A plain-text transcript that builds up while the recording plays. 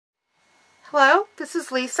Hello, this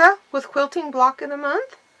is Lisa with Quilting Block of the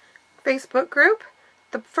Month Facebook group.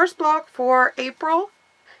 The first block for April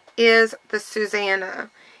is the Susannah.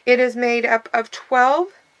 It is made up of 12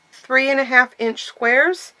 3.5-inch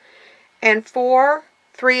squares and 4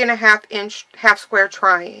 3.5-inch half-square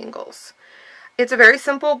triangles. It's a very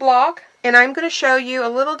simple block, and I'm going to show you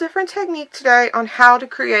a little different technique today on how to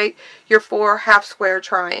create your 4 half-square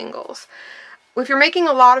triangles. If you're making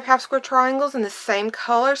a lot of half-square triangles in the same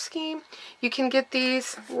color scheme, you can get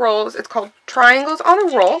these rolls. It's called triangles on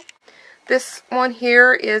a roll. This one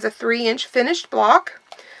here is a 3-inch finished block,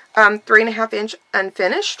 3.5-inch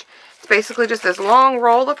unfinished. It's basically just this long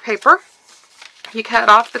roll of paper. You cut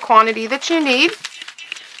off the quantity that you need,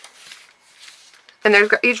 and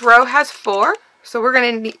each row has 4. So we're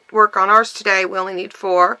going to work on ours today. We only need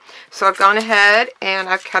 4. So I've gone ahead and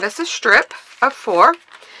I've cut us a strip of 4.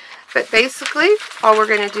 But basically, all we're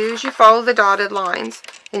going to do is you follow the dotted lines,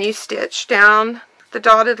 and you stitch down the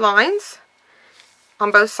dotted lines on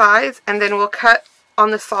both sides, and then we'll cut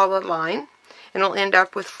on the solid line, and we'll end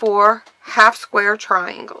up with 4 half-square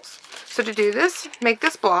triangles. So to do this, make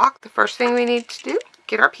this block, the first thing we need to do,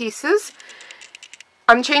 get our pieces.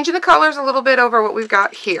 I'm changing the colors a little bit over what we've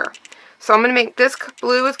got here. So I'm going to make this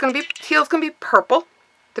blue, is going to be, teal is going to be purple.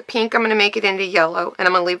 The pink, I'm going to make it into yellow, and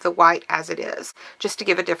I'm going to leave the white as it is, just to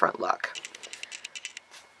give a different look.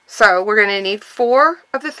 So we're going to need 4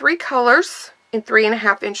 of the 3 colors in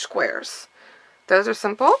 3.5-inch squares. Those are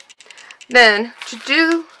simple. Then, to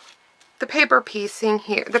do the paper piecing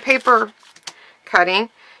here, the paper cutting,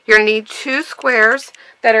 you're going to need 2 squares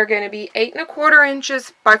that are going to be 8.25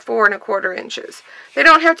 inches by 4.25 inches. They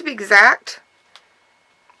don't have to be exact.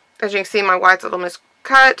 As you can see, my white's a little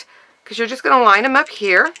miscut, because you're just going to line them up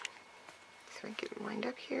here. So I get them lined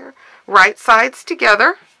up here. Right sides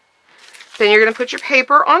together. Then you're going to put your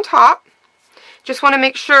paper on top. Just want to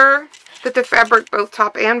make sure that the fabric, both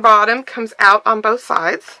top and bottom, comes out on both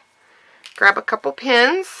sides. Grab a couple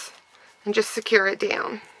pins and just secure it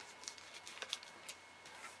down.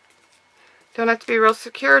 Don't have to be real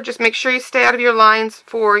secure. Just make sure you stay out of your lines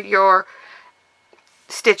for your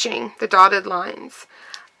stitching, the dotted lines.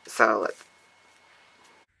 So let's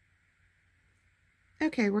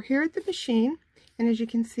Okay, we're here at the machine, and as you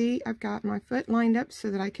can see, I've got my foot lined up so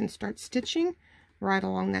that I can start stitching right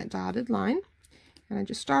along that dotted line. And I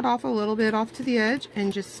just start off a little bit off to the edge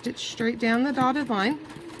and just stitch straight down the dotted line.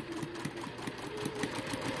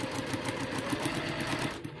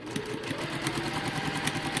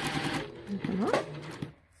 And come on.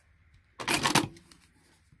 I'm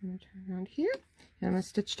going to turn around here, and I'm going to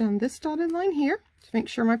stitch down this dotted line here to make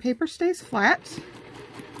sure my paper stays flat.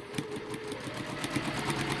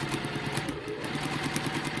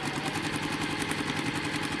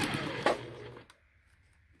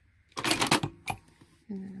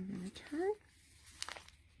 And then I'm going to turn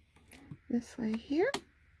this way here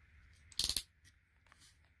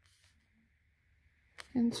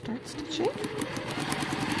and start stitching.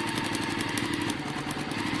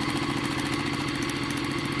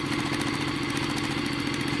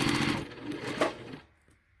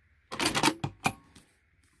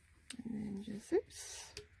 And then just, oops.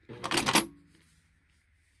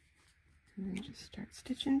 And then just start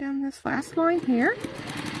stitching down this last line here.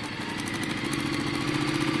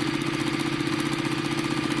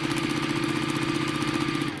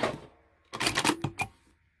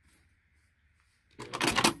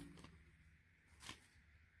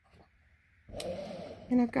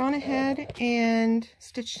 And I've gone ahead and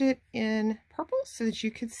stitched it in purple so that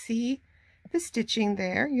you could see the stitching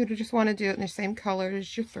there. You just want to do it in the same color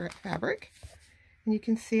as your thread fabric. And you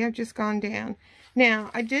can see I've just gone down.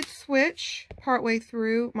 Now, I did switch partway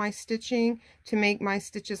through my stitching to make my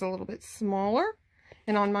stitches a little bit smaller.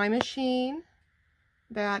 And on my machine,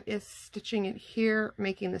 that is stitching it here,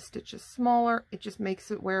 making the stitches smaller. It just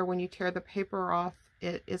makes it where when you tear the paper off,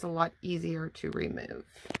 it is a lot easier to remove.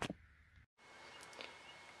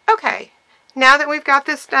 Okay, now that we've got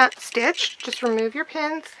this stitched, just remove your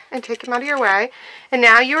pins and take them out of your way. And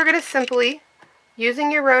now you are going to simply,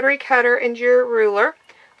 using your rotary cutter and your ruler,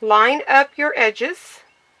 line up your edges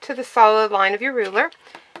to the solid line of your ruler,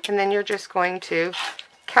 and then you're just going to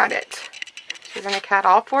cut it. So you're going to cut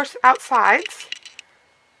all 4 outsides.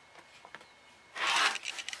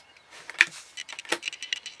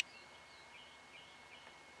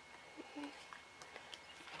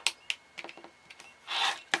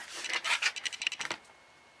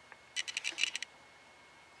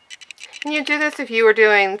 And you do this if you were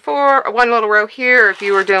doing one little row here, or if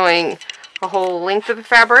you were doing a whole length of the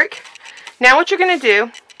fabric. Now what you're going to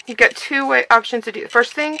do, you've got 2 options to do. The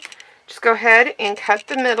first thing, just go ahead and cut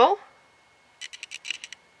the middle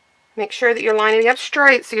Make sure that you're lining up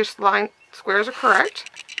straight so your squares are correct.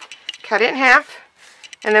 Cut it in half,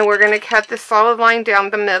 and then we're going to cut this solid line down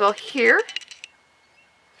the middle here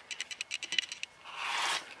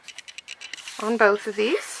on both of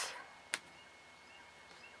these.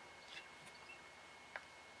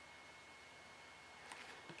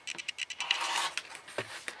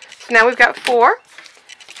 So now we've got 4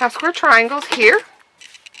 half square triangles here.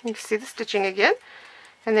 You can see the stitching again.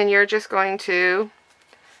 And then you're just going to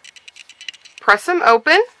press them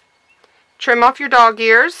open, trim off your dog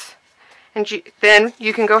ears, and then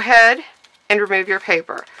you can go ahead and remove your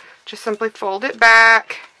paper. Just simply fold it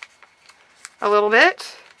back a little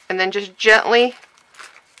bit, and then just gently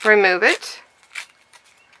remove it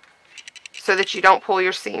so that you don't pull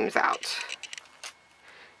your seams out.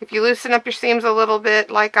 If you loosen up your seams a little bit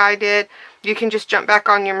like I did, you can just jump back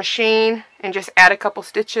on your machine and just add a couple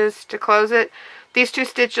stitches to close it. These 2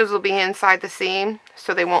 stitches will be inside the seam,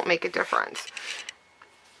 so they won't make a difference.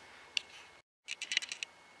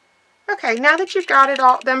 Okay, now that you've got it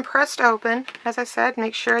all them pressed open, as I said,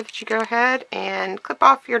 make sure that you go ahead and clip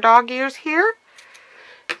off your dog ears here.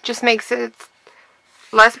 Just makes it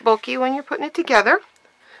less bulky when you're putting it together.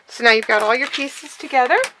 So now you've got all your pieces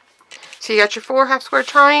together. So you got your 4 half square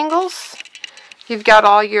triangles. You've got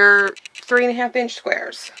all your 3.5 inch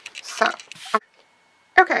squares. So,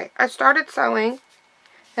 okay, I started sewing,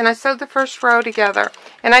 and I sewed the first row together.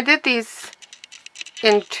 And I did these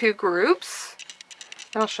in 2 groups.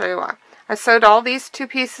 And I'll show you why. I sewed all these 2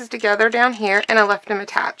 pieces together down here, and I left them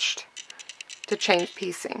attached to chain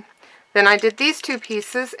piecing. Then I did these 2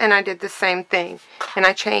 pieces, and I did the same thing, and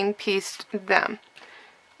I chain pieced them.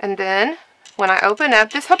 And then when I open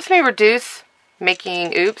up, this helps me reduce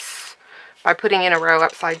making oops by putting in a row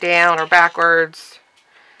upside down or backwards.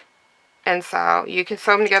 And so you can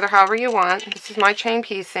sew them together however you want. This is my chain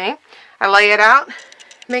piecing. I lay it out.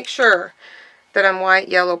 Make sure that I'm white,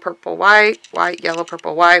 yellow, purple, white, white, yellow,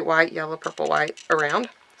 purple, white, white, yellow, purple, white around.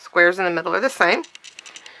 Squares in the middle are the same.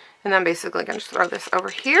 And I'm basically going to just throw this over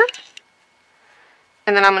here.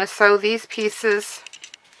 And then I'm going to sew these pieces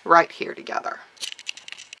right here together.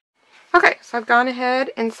 Okay, so I've gone ahead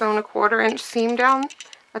and sewn a 1/4 inch seam down,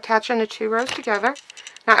 attaching the 2 rows together.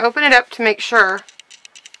 Now I open it up to make sure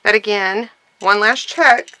that, again, one last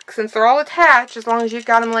check, since they're all attached, as long as you've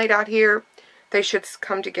got them laid out here, they should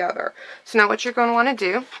come together. So now what you're going to want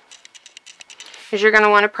to do is you're going to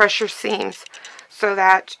want to press your seams so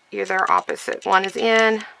that they're opposite. One is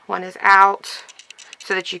in, one is out,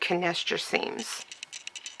 so that you can nest your seams.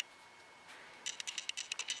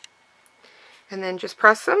 And then just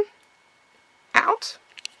press them out.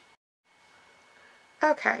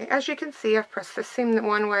 Okay, as you can see, I've pressed this seam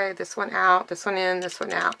one way, this one out, this one in, this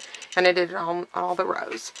one out, and I did it on all the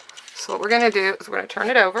rows. So what we're going to do is we're going to turn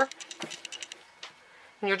it over,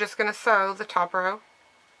 and you're just going to sew the top row,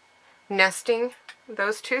 nesting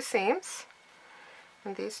those 2 seams,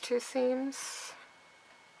 and these 2 seams,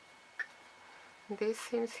 and these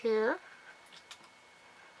seams here.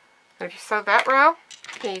 And if you sew that row,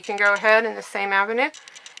 then you can go ahead in the same avenue,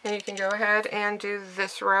 and you can go ahead and do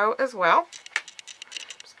this row as well.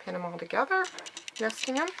 Just pin them all together,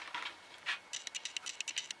 nesting them.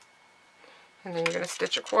 And then you're going to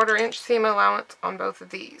stitch a 1/4 inch seam allowance on both of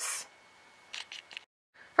these.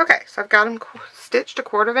 Okay, so I've got them stitched a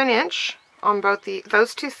 1/4 inch on both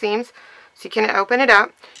those 2 seams. So you can open it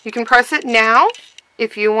up. You can press it now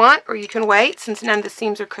if you want, or you can wait since none of the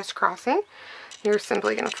seams are crisscrossing. You're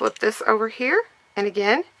simply going to flip this over here, and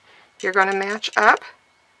again, you're going to match up.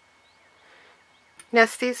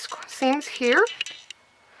 Nest these seams here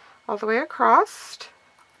all the way across.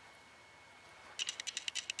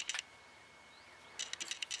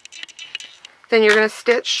 Then you're going to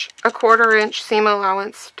stitch a 1/4 inch seam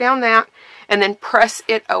allowance down that, and then press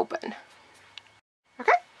it open.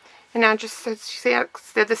 Okay, and now just see I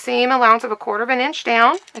did the seam allowance of a 1/4 inch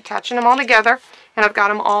down, attaching them all together, and I've got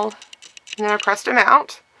them all, and then I pressed them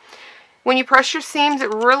out. When you press your seams,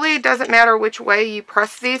 it really doesn't matter which way you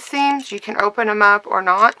press these seams. You can open them up or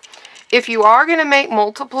not. If you are going to make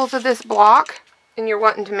multiples of this block, and you're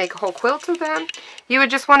wanting to make a whole quilt of them, you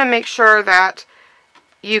would just want to make sure that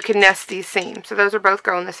you can nest these seams. So those are both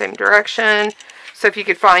going the same direction. So if you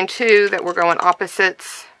could find 2 that were going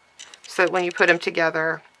opposites, so that when you put them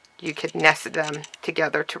together, you could nest them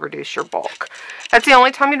together to reduce your bulk. That's the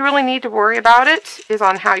only time you'd really need to worry about it, is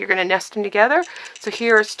on how you're going to nest them together. So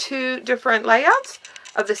here's 2 different layouts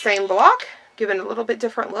of the same block, given a little bit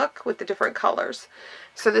different look with the different colors.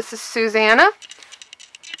 So this is Susannah,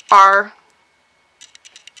 our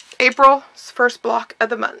April's first block of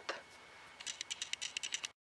the month.